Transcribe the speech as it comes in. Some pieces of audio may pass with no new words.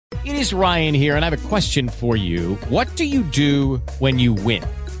It is Ryan here, and I have a question for you. What do you do when you win?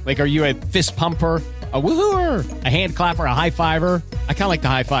 Like, are you a fist pumper, a woo-hooer, a hand clapper, a high fiver? I kind of like the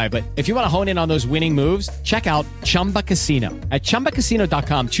high five, but if you want to hone in on those winning moves, check out Chumba Casino. At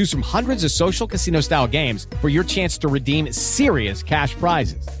ChumbaCasino.com, choose from hundreds of social casino-style games for your chance to redeem serious cash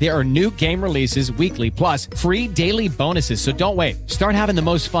prizes. There are new game releases weekly, plus free daily bonuses. So don't wait. Start having the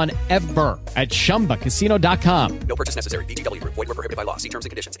most fun ever at ChumbaCasino.com. No purchase necessary. VGW Group. Void where prohibited by law. See terms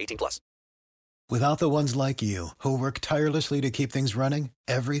and conditions. 18+. Without the ones like you, who work tirelessly to keep things running,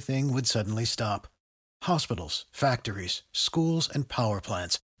 everything would suddenly stop. Hospitals, factories, schools, and power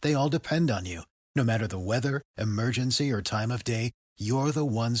plants, they all depend on you. No matter the weather, emergency, or time of day, you're the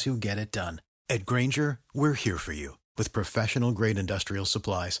ones who get it done. At Grainger, we're here for you with professional-grade industrial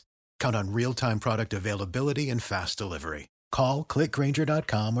supplies. Count on real-time product availability and fast delivery. Call, click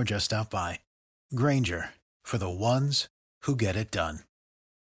Grainger.com, or just stop by. Grainger, for the ones who get it done.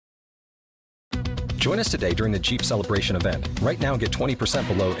 Join us today during the Jeep Celebration event. Right now, get 20%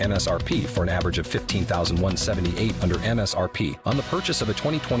 below MSRP for an average of $15,178 under MSRP on the purchase of a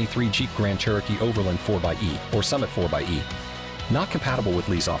 2023 Jeep Grand Cherokee Overland 4xE or Summit 4xE. Not compatible with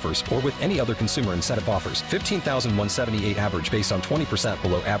lease offers or with any other consumer incentive offers. $15,178 average based on 20%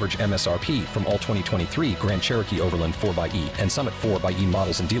 below average MSRP from all 2023 Grand Cherokee Overland 4xE and Summit 4xE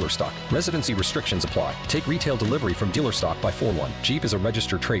models in dealer stock. Residency restrictions apply. Take retail delivery from dealer stock by 4/1. Jeep is a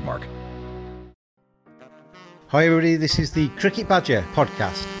registered trademark. Hi everybody, this is the Cricket Badger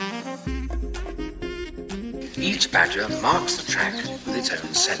podcast. Each badger marks the track with its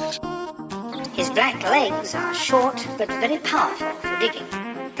own scent. His black legs are short but very powerful for digging.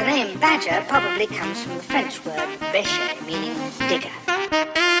 The name badger probably comes from the French word bêcher, meaning digger.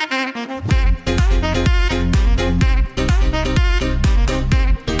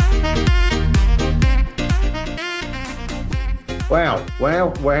 Wow.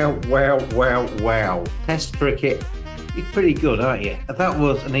 Test cricket, you're pretty good, aren't you? That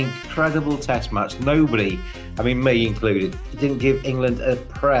was an incredible test match. Nobody, I mean me included, didn't give England a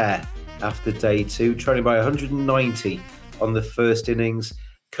prayer after day two, trailing by 190 on the first innings,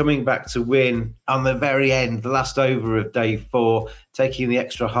 coming back to win on the very end, the last over of day four, taking the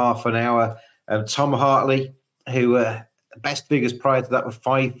extra half an hour. Tom Hartley, who best figures prior to that were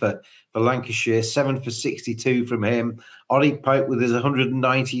 5 for Lancashire, 7 for 62 from him. Ollie Pope with his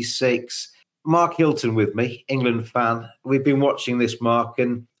 196. Mark Hilton with me, England fan. We've been watching this, Mark,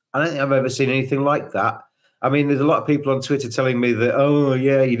 and I don't think I've ever seen anything like that. I mean, there's a lot of people on Twitter telling me that, oh,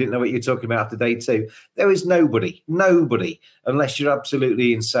 yeah, you didn't know what you were talking about after day two. There is nobody, unless you're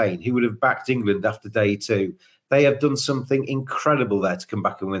absolutely insane, who would have backed England after day two. They have done something incredible there to come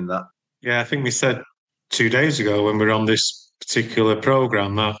back and win that. Yeah, I think we said 2 days ago when we were on this particular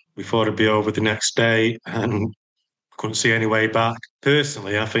programme that we thought it'd be over the next day and couldn't see any way back.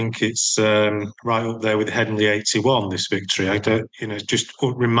 Personally, I think it's right up there with Headingley 81, this victory. It's just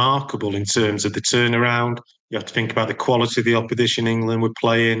remarkable in terms of the turnaround. You have to think about the quality of the opposition England were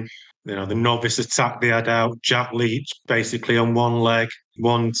playing. You know, the novice attack they had out, Jack Leach basically on one leg,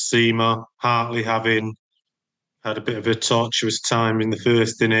 one seamer, Hartley having had a bit of a tortuous time in the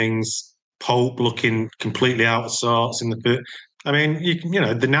first innings, Pope looking completely out of sorts in the first. I mean,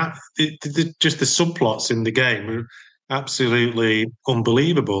 just the subplots in the game were absolutely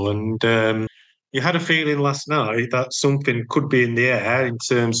unbelievable. And you had a feeling last night that something could be in the air in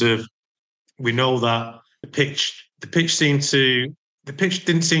terms of, we know that the pitch didn't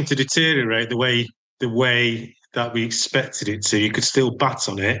seem to deteriorate the way that we expected it to. You could still bat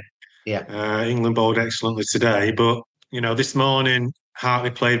on it. Yeah. England bowled excellently today, but this morning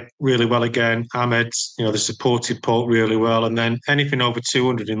Hartley played really well again. Ahmed, they supported Pope really well, and then anything over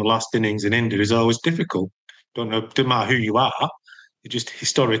 200 in the last innings in India is always difficult. Doesn't matter who you are, it just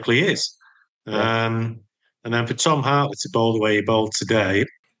historically is. Yeah. And then for Tom Hartley to bowl the way he bowled today.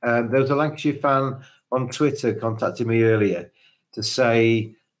 There was a Lancashire fan on Twitter contacted me earlier to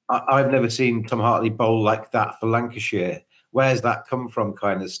say, I've never seen Tom Hartley bowl like that for Lancashire. Where's that come from,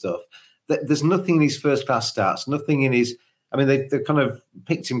 kind of stuff. There's nothing in his first-class stats, nothing in his... I mean, they kind of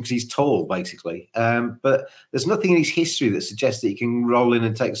picked him because he's tall, basically. But there's nothing in his history that suggests that he can roll in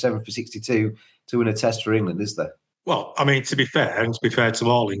and take 7 for 62 to win a test for England, is there? Well, I mean, to be fair to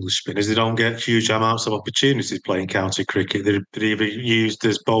all English spinners, they don't get huge amounts of opportunities playing county cricket. They're either used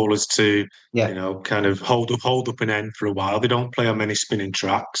as bowlers to, kind of hold up an end for a while. They don't play on many spinning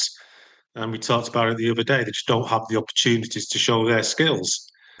tracks. And we talked about it the other day. They just don't have the opportunities to show their skills.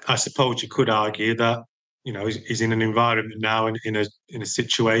 I suppose you could argue that, he's in an environment now in a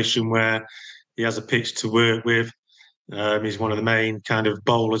situation where he has a pitch to work with. He's one of the main kind of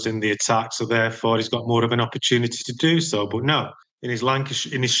bowlers in the attack, so therefore he's got more of an opportunity to do so. But no, in his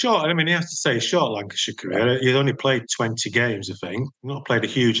Lancashire, in his short, I mean, he has to say short Lancashire career. He's only played 20 games, I think. Not played a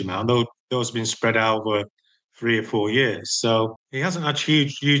huge amount, though those have been spread out over 3 or 4 years. So he hasn't had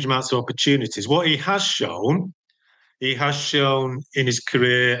huge amounts of opportunities. What he has shown in his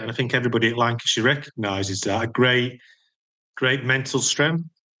career, and I think everybody at Lancashire recognises that, a great mental strength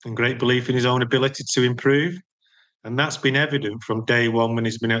and great belief in his own ability to improve. And that's been evident from day one when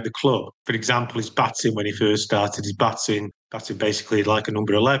he's been at the club. For example, his batting when he first started, his batting basically like a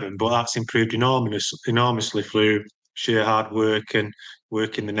number 11, but that's improved enormously through sheer hard work and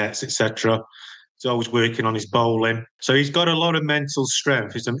working the nets, etc. He's always working on his bowling. So he's got a lot of mental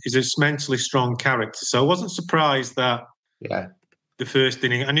strength. He's a mentally strong character. So I wasn't surprised that the first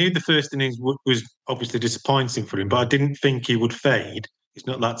inning, I knew the first innings was obviously disappointing for him, but I didn't think he would fade. He's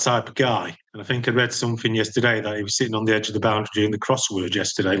not that type of guy. And I think I read something yesterday that he was sitting on the edge of the boundary doing the crossword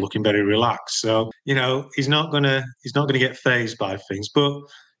yesterday, looking very relaxed. So, he's not gonna get fazed by things. But,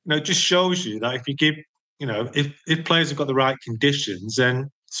 it just shows you that if you give, if players have got the right conditions,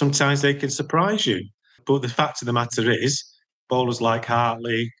 then sometimes they can surprise you. But the fact of the matter is, bowlers like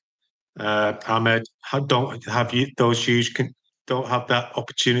Hartley, Ahmed don't have that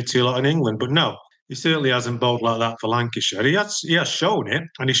opportunity a lot in England. But no, he certainly hasn't bowled like that for Lancashire. He has shown it,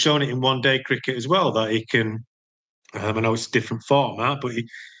 and he's shown it in one-day cricket as well, that he can, I know it's a different format, but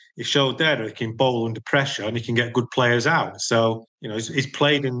he showed there that he can bowl under pressure and he can get good players out. So, he's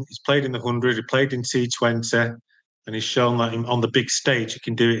played in the 100, he played in T20, and he's shown that on the big stage he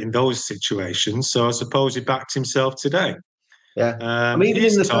can do it in those situations. So I suppose he backed himself today. Yeah, I mean,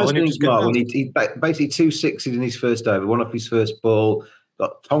 even in the first innings, Mark, when he basically 2 sixes in his first over, one off his first ball,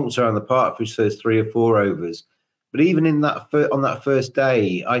 got tonked around the park for his first 3 or 4 overs. But even in that on that first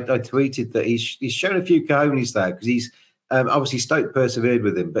day, I tweeted that he's shown a few cojones there, because he's obviously Stoke persevered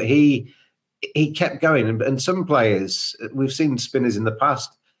with him, but he kept going. And some players, we've seen spinners in the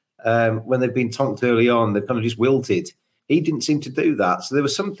past, when they've been tonked early on, they've kind of just wilted. He didn't seem to do that, so there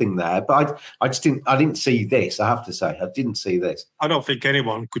was something there. But I didn't see this. I have to say, I didn't see this. I don't think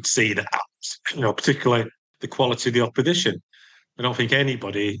anyone could see that. Particularly the quality of the opposition. I don't think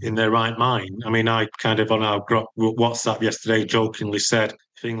anybody in their right mind. I mean, I kind of on our WhatsApp yesterday jokingly said,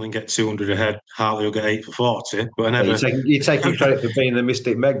 if England get 200 ahead, Hartley will get 8 for 40. But I never. You're taking credit for being the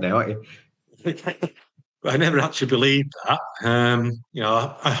Mystic Meg now, aren't you? I never actually believed that.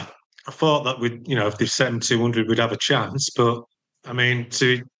 I thought that if they've set him 200, we'd have a chance. But I mean,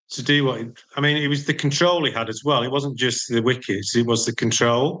 to do it was the control he had as well. It wasn't just the wickets; it was the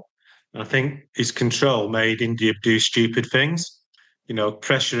control. And I think his control made India do stupid things.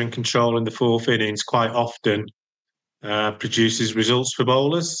 Pressure and control in the fourth innings quite often produces results for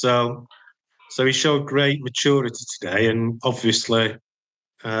bowlers. So he showed great maturity today, and obviously,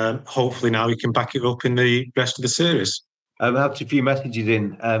 hopefully now he can back it up in the rest of the series. I have a few messages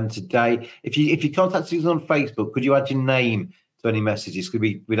in today. If you contact us on Facebook, could you add your name to any messages?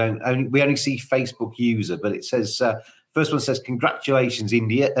 Because we only see Facebook user, but it says first one says congratulations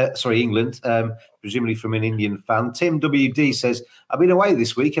England, presumably from an Indian fan. Tim WD says, I've been away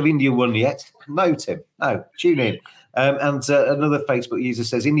this week. Have India won yet? No, Tim. No. Tune in. And another Facebook user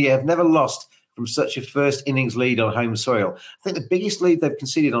says India have never lost from such a first innings lead on home soil. I think the biggest lead they've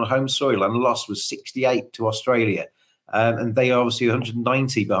conceded on home soil and lost was 68 to Australia. And they are obviously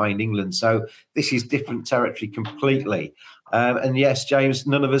 190 behind England. So this is different territory completely. And yes, James,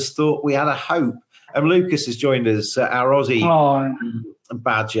 none of us thought we had a hope. And Lucas has joined us, our Aussie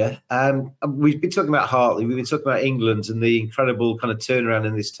badger. We've been talking about Hartley. We've been talking about England and the incredible kind of turnaround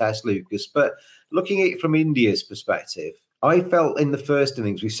in this test, Lucas. But looking at it from India's perspective, I felt in the first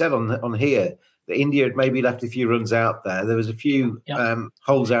innings, we said on here, that India had maybe left a few runs out there. There was a few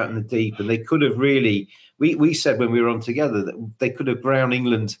holes out in the deep, and they could have really... We said when we were on together that they could have ground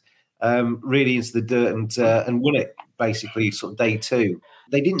England really into the dirt and won it, basically, sort of day 2.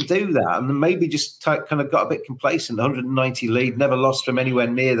 They didn't do that, and maybe just kind of got a bit complacent. 190 lead, never lost from anywhere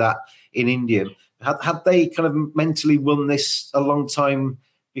near that in India. Had they kind of mentally won this a long time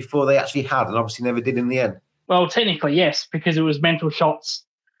before they actually had, and obviously never did in the end? Well, technically, yes, because it was mental shots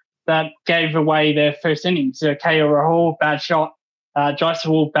that gave away their first innings. KL Rahul, bad shot.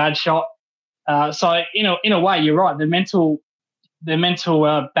 Jaiswal, bad shot. So, in a way, you're right. The mental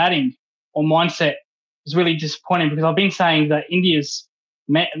batting or mindset is really disappointing, because I've been saying that India's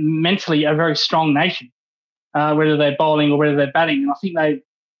mentally a very strong nation, whether they're bowling or whether they're batting. And I think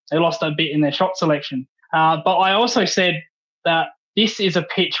they lost a bit in their shot selection. But I also said that this is a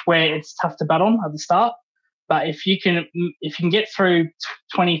pitch where it's tough to bat on at the start. But if you can get through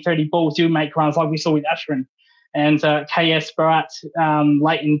 20, 30 balls, you'll make runs like we saw with Ashwin and KS Bharat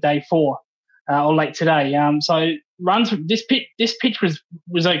late in day 4. Or late today. So runs. This pitch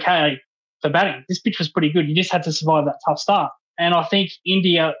was okay for batting. This pitch was pretty good. You just had to survive that tough start. And I think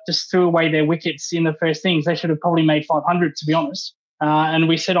India just threw away their wickets in the first innings. They should have probably made 500, to be honest. And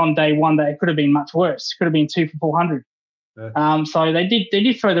we said on day one that it could have been much worse. It could have been 2 for 400. Yeah. So they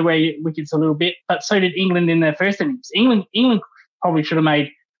did throw away wickets a little bit, but so did England in their first innings. England probably should have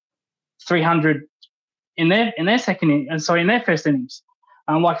made 300 in their second inning, and so in their first innings,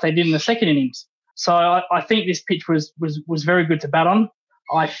 like they did in the second innings. So I think this pitch was very good to bat on.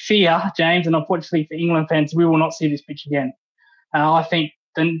 I fear, James, and unfortunately for England fans, we will not see this pitch again. I think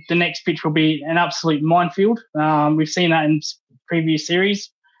the next pitch will be an absolute minefield. We've seen that in previous series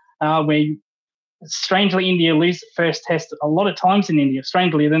where, strangely, India lose the first test a lot of times in India.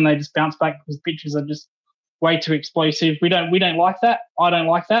 Strangely, then they just bounce back because pitches are just way too explosive. We don't like that. I don't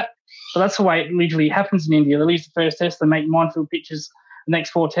like that. But that's the way it usually happens in India. They lose the first test, they make minefield pitches the next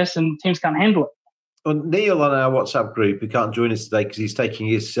 4 tests, and teams can't handle it. Well, Neil on our WhatsApp group, who can't join us today because he's taking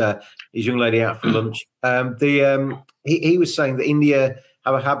his young lady out for lunch. He was saying that India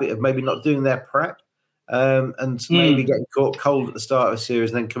have a habit of maybe not doing their prep and maybe getting caught cold at the start of a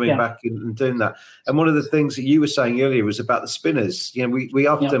series and then coming back and doing that. And one of the things that you were saying earlier was about the spinners. You know, we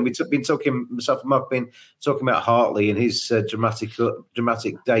often been talking, myself and Mark been talking about Hartley and his dramatic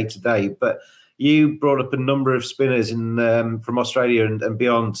day to day, but you brought up a number of spinners from Australia and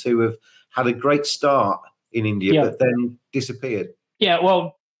beyond who have had a great start in India, but then disappeared. Yeah,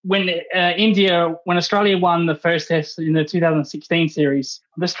 well, when Australia won the first test in the 2016 series,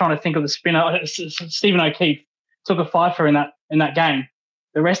 I'm just trying to think of the spinner. Stephen O'Keefe took a fifer in that game.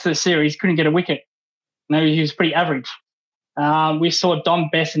 The rest of the series couldn't get a wicket. No, he was pretty average. We saw Don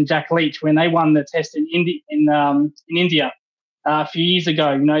Bess and Jack Leach when they won the test in India a few years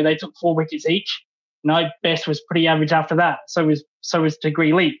ago. You know, they took 4 wickets each. You know, Bess was pretty average after that. So was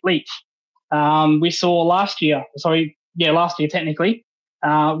Degree Leach. We saw last year technically.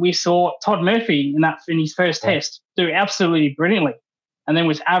 We saw Todd Murphy in his first test do absolutely brilliantly, and then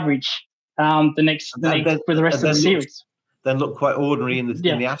was average for the rest of the series. Then looked quite ordinary in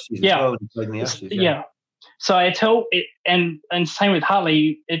the Ashes as well. In the Ashes, So and same with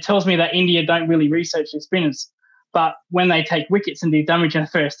Hartley. It tells me that India don't really research their spinners, but when they take wickets and do damage in the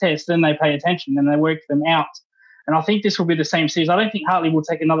first test, then they pay attention and they work them out. And I think this will be the same series. I don't think Hartley will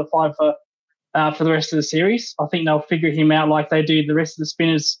take another 5 for the rest of the series. I think they'll figure him out like they do the rest of the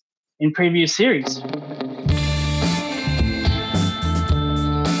spinners in previous series.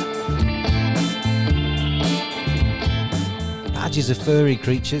 Badgers are furry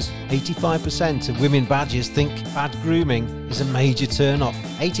creatures. 85% of women badgers think bad grooming is a major turn-off.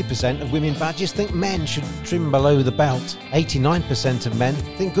 80% of women badgers think men should trim below the belt. 89% of men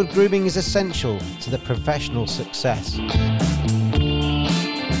think good grooming is essential to their professional success.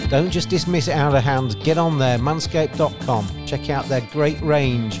 Don't just dismiss it out of hand. Get on there, manscaped.com. Check out their great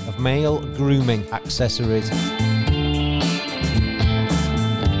range of male grooming accessories.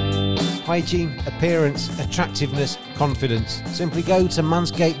 Hygiene, appearance, attractiveness, confidence. Simply go to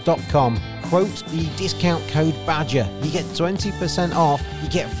manscaped.com. Quote the discount code BADGER. You get 20% off, you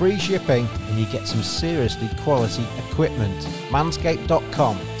get free shipping, and you get some seriously quality equipment.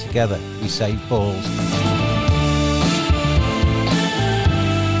 Manscaped.com. Together we save balls.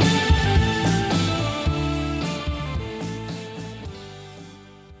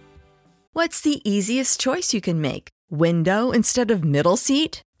 What's the easiest choice you can make? Window instead of middle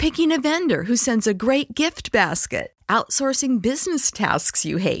seat? Picking a vendor who sends a great gift basket? Outsourcing business tasks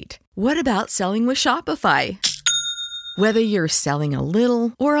you hate? What about selling with Shopify? Whether you're selling a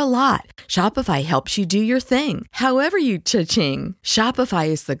little or a lot, Shopify helps you do your thing, however you cha-ching. Shopify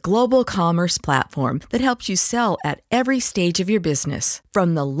is the global commerce platform that helps you sell at every stage of your business.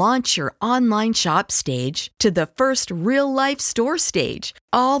 From the launch your online shop stage to the first real-life store stage,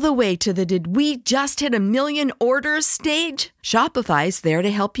 all the way to the did we just hit 1 million orders stage. Shopify's there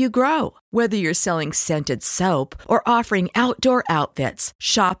to help you grow. Whether you're selling scented soap or offering outdoor outfits,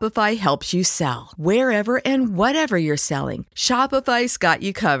 Shopify helps you sell. Wherever and whatever you're selling, Shopify's got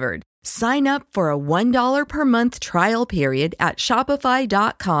you covered. Sign up for a $1 per month trial period at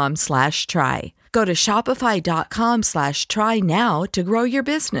shopify.com/try. Go to shopify.com/try now to grow your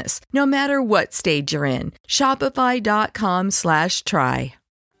business, no matter what stage you're in. Shopify.com/try.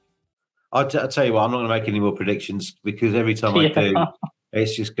 I'll tell you what, I'm not going to make any more predictions because every time I do,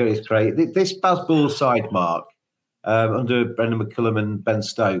 it's great. This Bazball side, Mark, under Brendan McCullum and Ben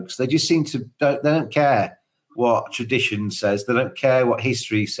Stokes, they just seem to they don't care what tradition says. They don't care what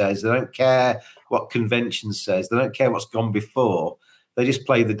history says. They don't care what convention says. They don't care what's gone before. They just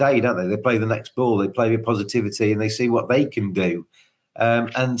play the day, don't they? They play the next ball. They play with positivity and they see what they can do.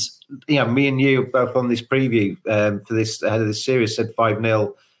 And me and you both on this preview for this series said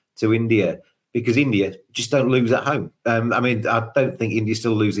 5-0 to India, because India just don't lose at home. I don't think India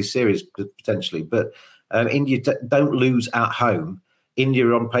still lose this series potentially, but India don't lose at home. India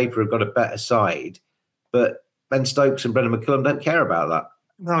on paper have got a better side, but Ben Stokes and Brendan McCullum don't care about that.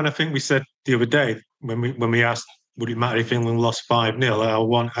 No, and I think we said the other day when we asked, would it matter if England lost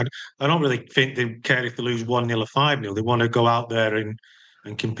 5-0? I don't really think they care if they lose 1-0 or 5-0. They want to go out there and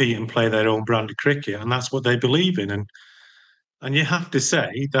compete and play their own brand of cricket, and that's what they believe in. And you have to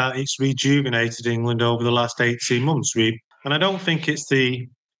say that it's rejuvenated England over the last 18 months. And I don't think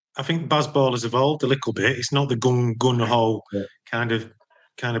I think Bazball has evolved a little bit. It's not the gun-ho kind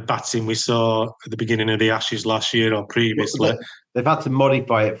of batting we saw at the beginning of the Ashes last year or previously. They've had to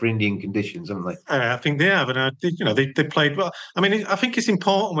modify it for Indian conditions, haven't they? I think they have, and they played well. I mean, I think it's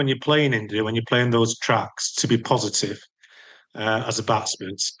important when you're playing India, when you're playing those tracks, to be positive as a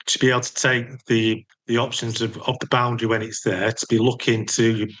batsman, to be able to take the options of the boundary when it's there, to be looking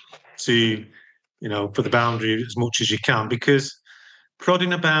to for the boundary as much as you can, because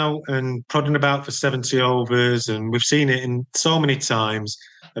prodding about for 70 overs, and we've seen it in so many times,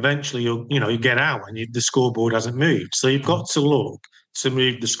 eventually you get out and the scoreboard hasn't moved. So you've got to look to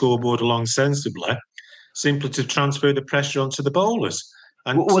move the scoreboard along sensibly, simply to transfer the pressure onto the bowlers.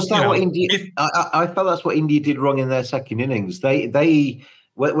 And was that what India? I felt that's what India did wrong in their second innings. They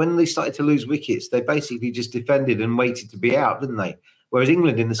when they started to lose wickets, they basically just defended and waited to be out, didn't they? Whereas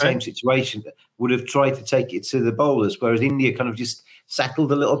England, in the same situation, would have tried to take it to the bowlers. Whereas India kind of just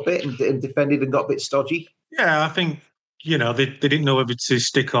settled a little bit and defended and got a bit stodgy. Yeah, I think they didn't know whether to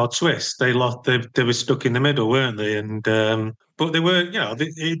stick or twist. They were stuck in the middle, weren't they? And but they were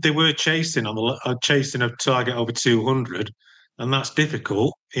they were chasing a target over 200. And that's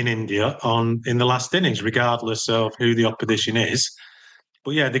difficult in India in the last innings, regardless of who the opposition is.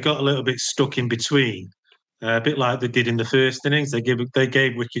 But yeah, they got a little bit stuck in between, a bit like they did in the first innings. They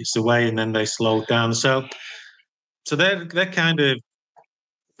gave wickets away and then they slowed down. So their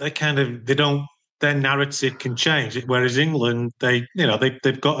narrative can change. Whereas England, they've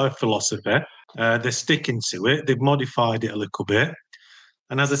got a philosophy. They're sticking to it. They've modified it a little bit.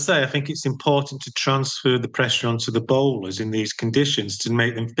 And as I say, I think it's important to transfer the pressure onto the bowlers in these conditions to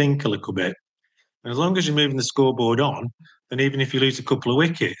make them think a little bit. And as long as you're moving the scoreboard on, then even if you lose a couple of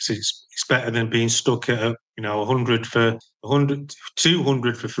wickets, it's better than being stuck at 200 for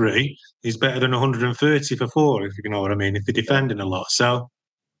 3 is better than 130 for 4, if you know what I mean, if they're defending a lot. So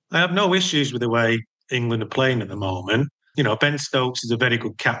I have no issues with the way England are playing at the moment. Ben Stokes is a very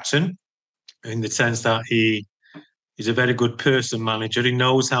good captain in the sense that he's a very good person manager. He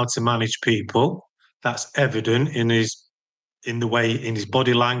knows how to manage people. That's evident in his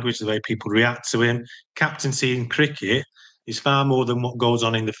body language, the way people react to him. Captaincy in cricket is far more than what goes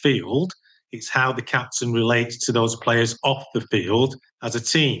on in the field. It's how the captain relates to those players off the field as a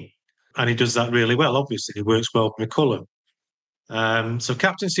team. And he does that really well, obviously. He works well with McCullum. So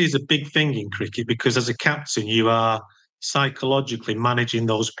captaincy is a big thing in cricket, because as a captain, you are psychologically managing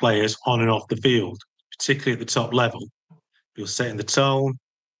those players on and off the field, particularly at the top level. You're setting the tone.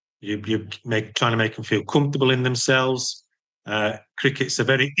 You're trying to make them feel comfortable in themselves. Cricket's a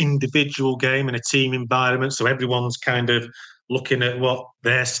very individual game in a team environment, so everyone's kind of looking at what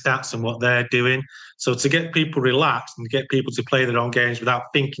their stats and what they're doing. So to get people relaxed and get people to play their own games without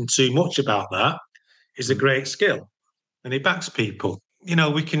thinking too much about that is a great skill, and it backs people.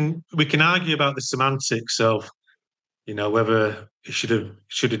 We can argue about the semantics of whether he should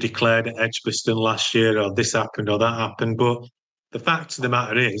have declared at Edgbaston last year, or this happened or that happened. But the fact of the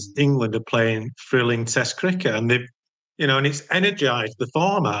matter is, England are playing thrilling Test cricket, and they've, and it's energised the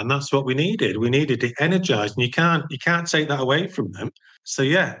format, and that's what we needed. We needed it energised, and you can't take that away from them. So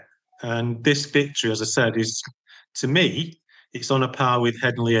yeah, and this victory, as I said, is, to me, it's on a par with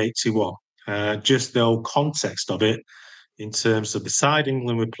Headingley 81. Just the whole context of it, in terms of the side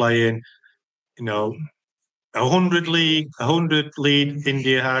England were playing, 100 lead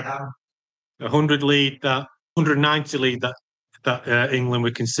India had, 190 lead that England were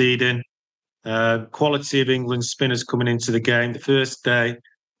conceding, quality of England spinners coming into the game the first day,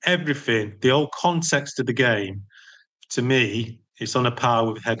 everything, the whole context of the game, to me, it's on a par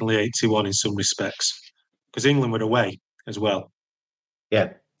with Headingley 81 in some respects, because England were away as well.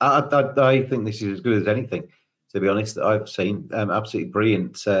 Yeah, I think this is as good as anything, to be honest, that I've seen. Absolutely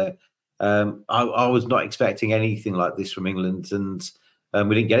brilliant. I was not expecting anything like this from England, and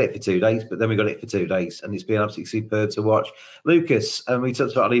we didn't get it for 2 days, but then we got it for 2 days, and it's been absolutely superb to watch. Lucas, we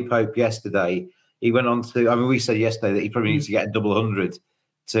talked about Ali Pope yesterday. He went on to, we said yesterday that he probably needs to get a double 100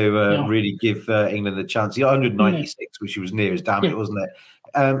 to really give England a chance. He got 196, which was near as damn it, wasn't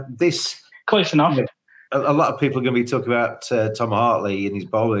it? This close enough. A lot of people are going to be talking about Tom Hartley in his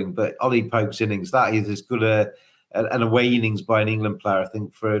bowling, but Ollie Pope's innings, that is as good an away innings by an England player, I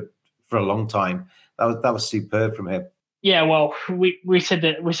think, for a long time. That was superb from him. Yeah, well, we said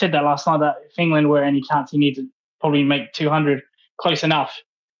that last night, that if England were any chance, he needs to probably make 200, close enough.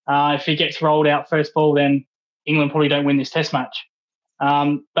 If he gets rolled out first ball, then England probably don't win this Test match.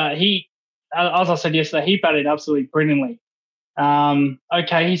 But he, as I said yesterday, he batted absolutely brilliantly.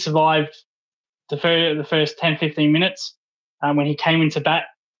 Okay, he survived the first 10, 15 minutes when he came into bat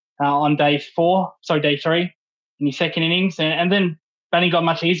on day 3 in his second innings, and then batting got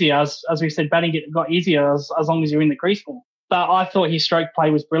much easier. As we said, batting got easier as long as you're in the crease ball. But I thought his stroke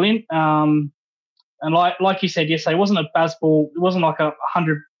play was brilliant. And like you said yesterday, it wasn't a Baz ball. It wasn't like a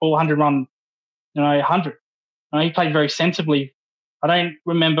 100 run, 100. He played very sensibly. I don't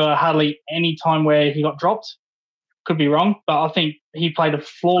remember hardly any time where he got dropped. Could be wrong, but I think he played a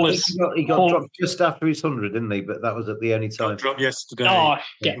flawless. He got dropped just after his 100, didn't he? But that was at the only time. Dropped yesterday. Oh,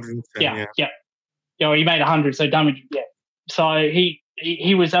 yeah. He made 100, so damage. Yeah. So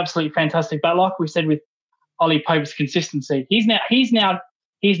he was absolutely fantastic. But like we said with Ollie Pope's consistency, he's now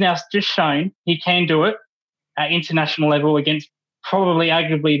just shown he can do it at international level against probably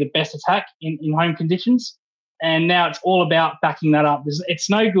arguably the best attack in home conditions. And now it's all about backing that up. It's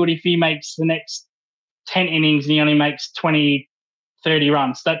no good if he makes the next 10 innings and he only makes 20, 30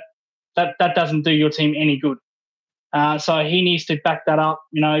 runs. That doesn't do your team any good. So he needs to back that up.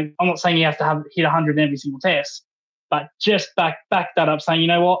 I'm not saying he has to hit 100 in every single test, but just back that up, saying, you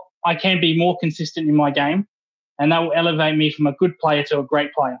know what, I can be more consistent in my game, and that will elevate me from a good player to a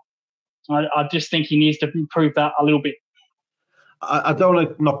great player. I just think he needs to improve that a little bit. I don't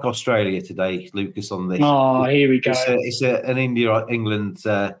want to knock Australia today, Lucas, on this. Oh, here we go. It's an India-England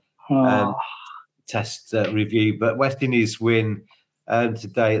test review, but West Indies win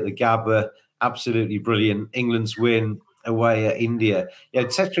today at the Gabba, absolutely brilliant. England's win away at India.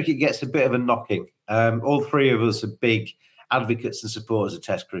 Test cricket gets a bit of a knocking. All three of us are big advocates and supporters of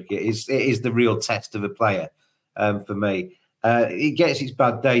Test cricket. It is the real test of a player for me. It gets its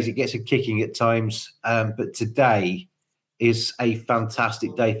bad days. It gets a kicking at times. But today is a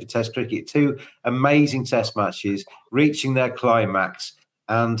fantastic day for Test cricket. Two amazing Test matches reaching their climax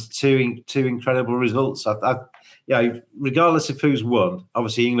and two incredible results. Regardless of who's won,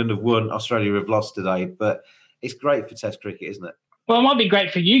 obviously England have won, Australia have lost today, but it's great for Test cricket, isn't it? Well, it might be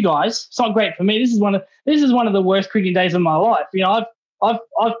great for you guys. It's not great for me. This is one of the worst cricket days of my life. I've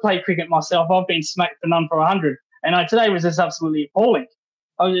played cricket myself. I've been smacked for none for 100, and today was just absolutely appalling.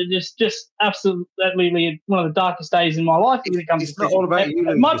 I was just absolutely one of the darkest days in my life. It's not all about you,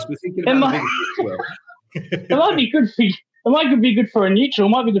 Lucas. We're thinking about the big picture. It might be good for you. It might be good for a neutral.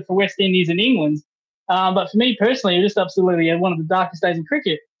 It might be good for West Indies and England. But for me personally, it was just absolutely one of the darkest days in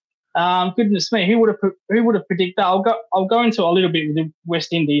cricket. Goodness me, who would have predicted that? I'll go into a little bit with the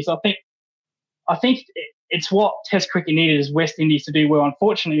West Indies. I think it's what Test cricket needed is West Indies to do well.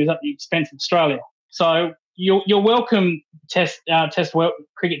 Unfortunately, it was at the expense of Australia. So you're welcome,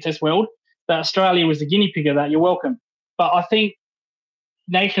 cricket test world, that Australia was the guinea pig of that. You're welcome. But I think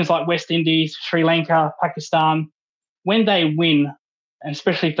nations like West Indies, Sri Lanka, Pakistan, when they win, and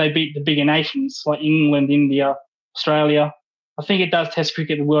especially if they beat the bigger nations like England, India, Australia, I think it does Test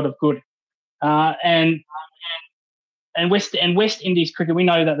cricket the world of good. And West Indies cricket, we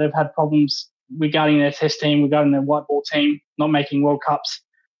know that they've had problems regarding their Test team, regarding their white ball team, not making World Cups.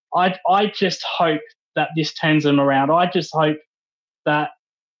 I just hope that this turns them around. I just hope that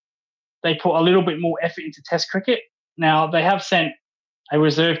they put a little bit more effort into Test cricket. Now, they have sent a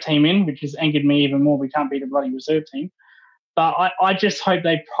reserve team in, which has angered me even more. We can't beat a bloody reserve team. But I just hope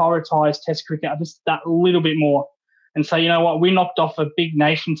they prioritise Test cricket just that little bit more and say, you know what, we knocked off a big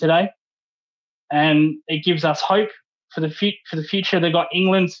nation today, and it gives us hope for the future. They've got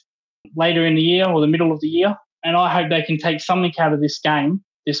England later in the year or the middle of the year, and I hope they can take something out of this game,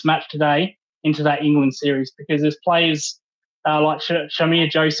 this match today, into that England series, because there's players like Shamir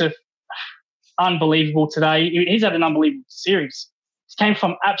Joseph, unbelievable today. He's had an unbelievable series. He came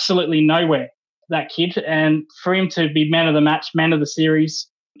from absolutely nowhere, that kid, and for him to be man of the match, man of the series,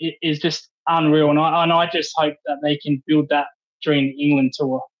 it is just unreal. And I just hope that they can build that during the England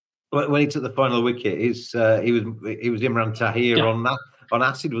tour. When he took the final wicket, he was Imran Tahir on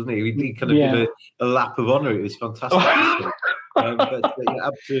acid, wasn't he? He kind of did a lap of honour. It was fantastic.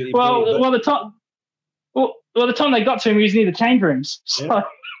 Absolutely. Well, the time they got to him, he was near the change rooms. So,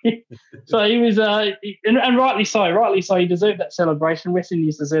 so he was, and rightly so. Rightly so. He deserved that celebration. West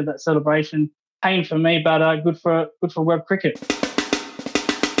Indies deserved that celebration. Pain for me, but good for world cricket.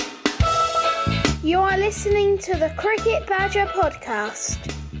 You are listening to the Cricket Badger podcast.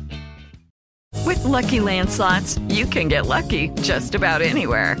 With Lucky Land Slots, you can get lucky just about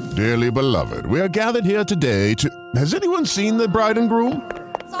anywhere. Dearly beloved, we are gathered here today to... Has anyone seen the bride and groom?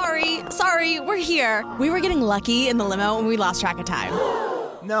 Sorry, we're here. We were getting lucky in the limo and we lost track of time.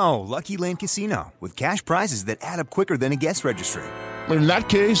 No, Lucky Land Casino, with cash prizes that add up quicker than a guest registry. In that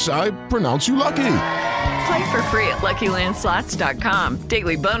case, I pronounce you lucky. Play for free at LuckyLandSlots.com.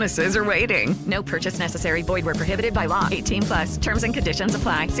 Daily bonuses are waiting. No purchase necessary. Void where prohibited by law. 18+. Terms and conditions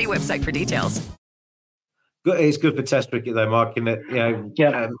apply. See website for details. It's good for Test cricket, though, Mark. In that,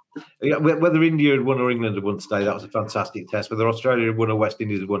 whether India had won or England had won today, that was a fantastic test. Whether Australia had won or West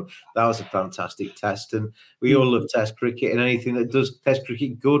Indies had won, that was a fantastic test. And we all love Test cricket, and anything that does Test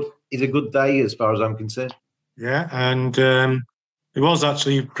cricket good is a good day, as far as I'm concerned. Yeah, and it was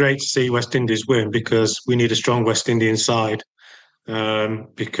actually great to see West Indies win because we need a strong West Indian side.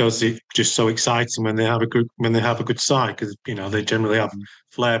 Because it's just so exciting when they have a good side, because they generally have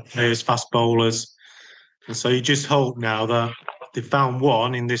flair players, fast bowlers. And so you just hope now that they found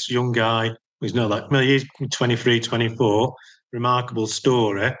one in this young guy who's he's 23, 24, remarkable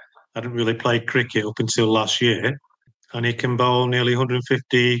story. Hadn't really played cricket up until last year, and he can bowl nearly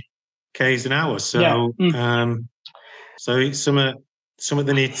 150 k's an hour. So, so it's something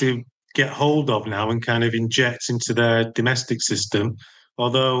they need to get hold of now and kind of inject into their domestic system.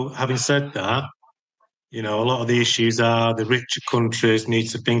 Although, having said that, a lot of the issues are the richer countries need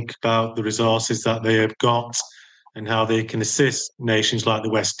to think about the resources that they have got and how they can assist nations like the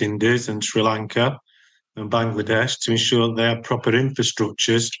West Indies and Sri Lanka and Bangladesh to ensure that they have proper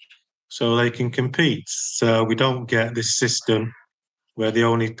infrastructures so they can compete. So we don't get this system where the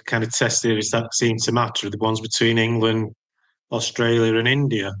only kind of test series that seem to matter are the ones between England, Australia and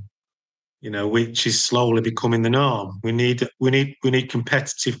India, which is slowly becoming the norm. We need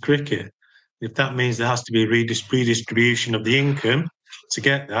competitive cricket. If that means there has to be a redistribution of the income to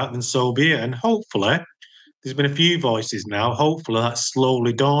get that, then so be it. And hopefully, there's been a few voices now. Hopefully, that's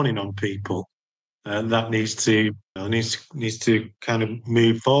slowly dawning on people. That needs to kind of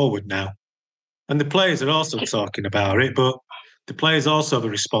move forward now. And the players are also talking about it, but the players also have a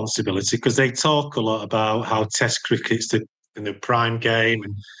responsibility because they talk a lot about how Test cricket's in the prime game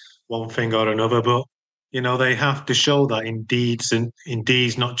and one thing or another. But they have to show that in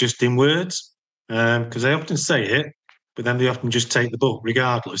deeds, not just in words. Because they often say it, but then they often just take the book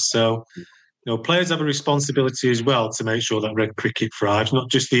regardless. So, players have a responsibility as well to make sure that red cricket thrives, not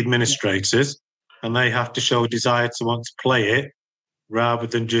just the administrators, and they have to show a desire to want to play it rather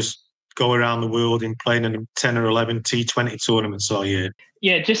than just go around the world in playing in 10 or 11 T20 tournaments all year.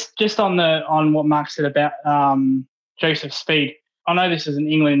 Yeah, just on what Mark said about Joseph Speed. I know this is an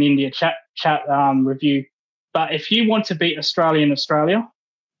England and India chat review, but if you want to beat Australia in Australia,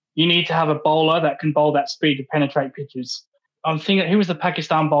 you need to have a bowler that can bowl that speed to penetrate pitches. I'm thinking, who was the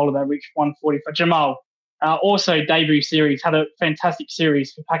Pakistan bowler that reached 145? Jamal. Also, debut series, had a fantastic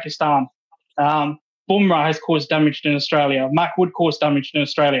series for Pakistan. Bumrah has caused damage in Australia. Mark Wood caused damage in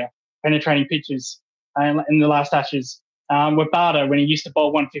Australia, penetrating pitches in the last Ashes. Wabada, when he used to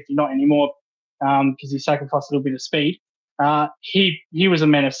bowl 150, not anymore because he sacrificed a little bit of speed. He was a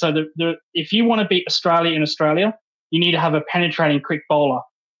menace. So if you want to beat Australia in Australia, you need to have a penetrating quick bowler.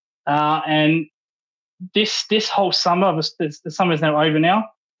 And this whole summer, the summer's now over now.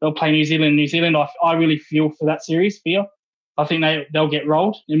 They'll play New Zealand. I really feel for that series. I think they'll get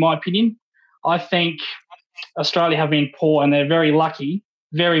rolled, in my opinion. I think Australia have been poor, and they're very lucky,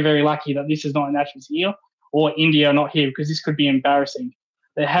 very, very lucky that this is not an Ashes here or India are not here, because this could be embarrassing.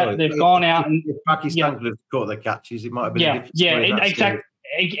 They've gone out and if Pakistan could have caught their catches, it might have been a different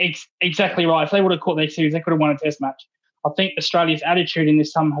story. Exactly right. If they would have caught their series, they could have won a Test match. I think Australia's attitude in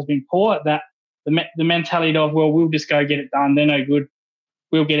this summer has been poor. That the mentality of, well, we'll just go get it done. They're no good.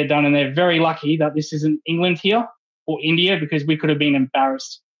 We'll get it done. And they're very lucky that this isn't England here or India, because we could have been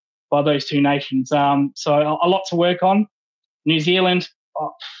embarrassed by those two nations. So a lot to work on. New Zealand,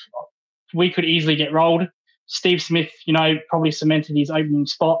 we could easily get rolled. Steve Smith, probably cemented his opening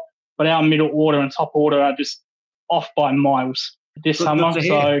spot, but our middle order and top order are just off by miles this summer.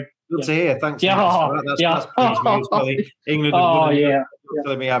 Good to hear. Thanks. That's pretty news. England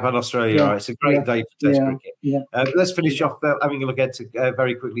telling me about Australia. Right. It's a great day for Test cricket. Let's finish off having a look at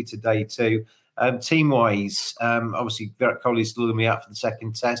very quickly today too. Team-wise, obviously Virat Kohli is still going to be out for the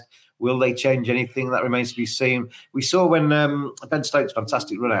second Test. Will they change anything? That remains to be seen. We saw when Ben Stokes,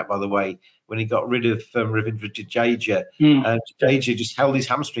 fantastic run out, by the way, when he got rid of Ravindra Jadeja. Jadeja just held his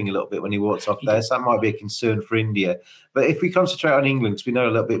hamstring a little bit when he walked off there, so that might be a concern for India. But if we concentrate on England, because we know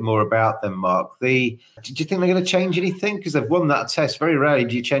a little bit more about them, Mark, do you think they're going to change anything? Because they've won that Test. Very rarely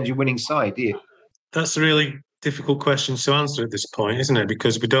do you change your winning side, do you? that's a really difficult question to answer at this point, isn't it?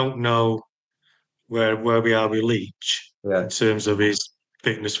 Because we don't know where we are with Leach in terms of his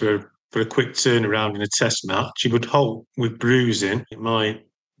fitness for a quick turnaround in a test match. You would hope with bruising, it might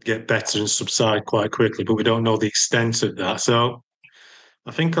get better and subside quite quickly, but we don't know the extent of that. So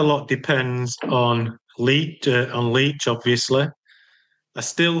I think a lot depends on Leach, obviously. I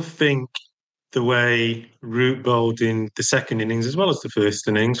still think the way Root bowled in the second innings, as well as the first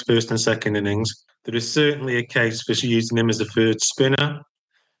and second innings, there is certainly a case for using him as a third spinner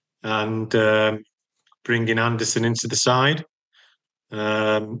and bringing Anderson into the side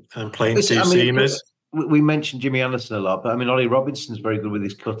and playing two seamers. We mentioned Jimmy Anderson a lot, but I mean, Ollie Robinson's very good with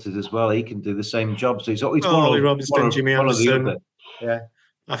his cutters as well. He can do the same job. So Ollie Robinson, Jimmy Anderson. Yeah.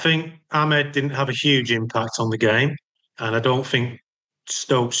 I think Ahmed didn't have a huge impact on the game, and I don't think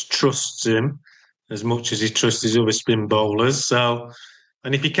Stokes trusts him as much as he trusts his other spin bowlers. So,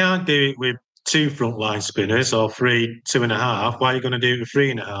 and if you can't do it with 2 frontline spinners or 3, 2.5, why are you going to do it with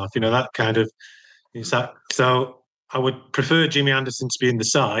 3.5? You know, that kind of. So I would prefer Jimmy Anderson to be in the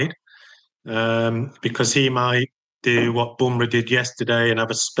side because he might do what Bumrah did yesterday and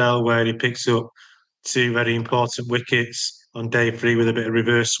have a spell where he picks up 2 very important wickets on day 3 with a bit of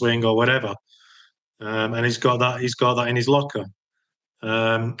reverse swing or whatever, and he's got that in his locker.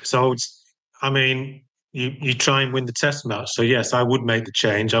 So I mean, you try and win the test match. So yes, I would make the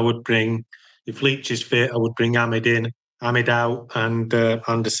change. I would bring, if Leach is fit, I would bring Ahmed out, and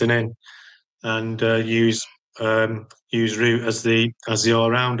Anderson in, and use Root as the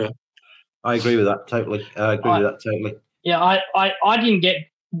all rounder. I agree with that totally. Yeah, I didn't get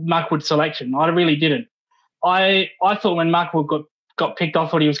Muckwood's selection. I really didn't. I thought when Muckwood got picked, I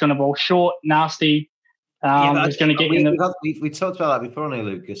thought he was going to bowl short, nasty. Was going to get in the. We talked about that before,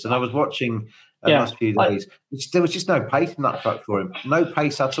 Lucas, and I was watching the last few days. There was just no pace in that track for him. No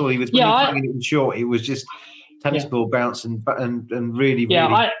pace at all. He was playing it in short. It was just tennis ball bounce and really.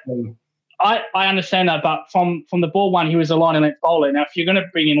 Yeah, I understand that, but from the ball one, he was a line and length bowler. Now, if you're going to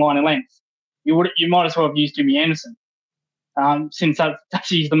bring in line and length, you might as well have used Jimmy Anderson, since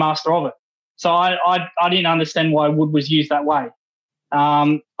he's the master of it. So I didn't understand why Wood was used that way.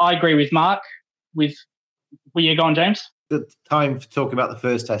 I agree with Mark. Where you going, James? The time for talking about the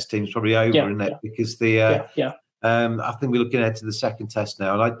first test team is probably over, isn't it? Because I think we're looking ahead to the second test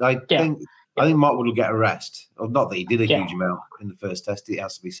now, and I think Mark Wood will get a rest. Well, not that he did a huge amount in the first test, it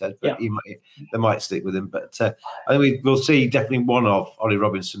has to be said, but they might stick with him. But I think we'll see definitely one of Ollie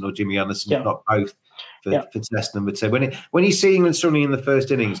Robinson or Jimmy Anderson, if not both, for test number 2. When you see England struggling in the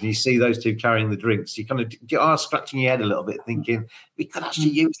first innings and you see those 2 carrying the drinks, you kind of are scratching your head a little bit, thinking we could actually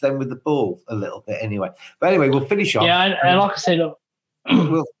use them with the ball a little bit anyway. But anyway, we'll finish off. Yeah, and like I said,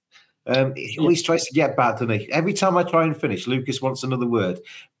 he always tries to get back, doesn't he? Every time I try and finish, Lucas wants another word.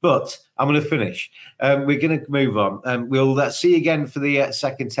 But I'm going to finish. We're going to move on. We'll see you again for the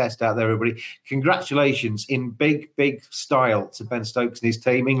second test out there, everybody. Congratulations in big, big style to Ben Stokes and his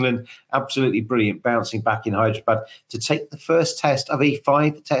team. England, absolutely brilliant, bouncing back in Hyderabad to take the first test of a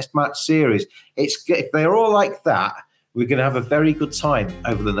 5-test match series. If they're all like that, we're going to have a very good time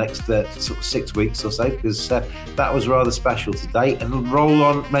over the next sort of 6 weeks or so, because that was rather special today, and roll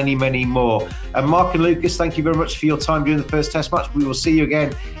on many, many more. And Mark and Lucas, thank you very much for your time during the first test match. We will see you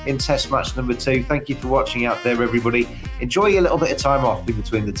again in test match number 2. Thank you for watching out there, everybody. Enjoy a little bit of time off in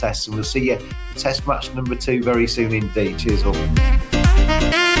between the tests, and we'll see you for test match number 2 very soon indeed. Cheers all.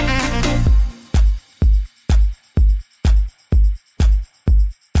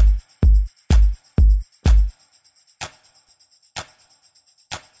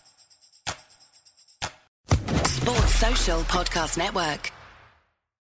 Social Podcast Network.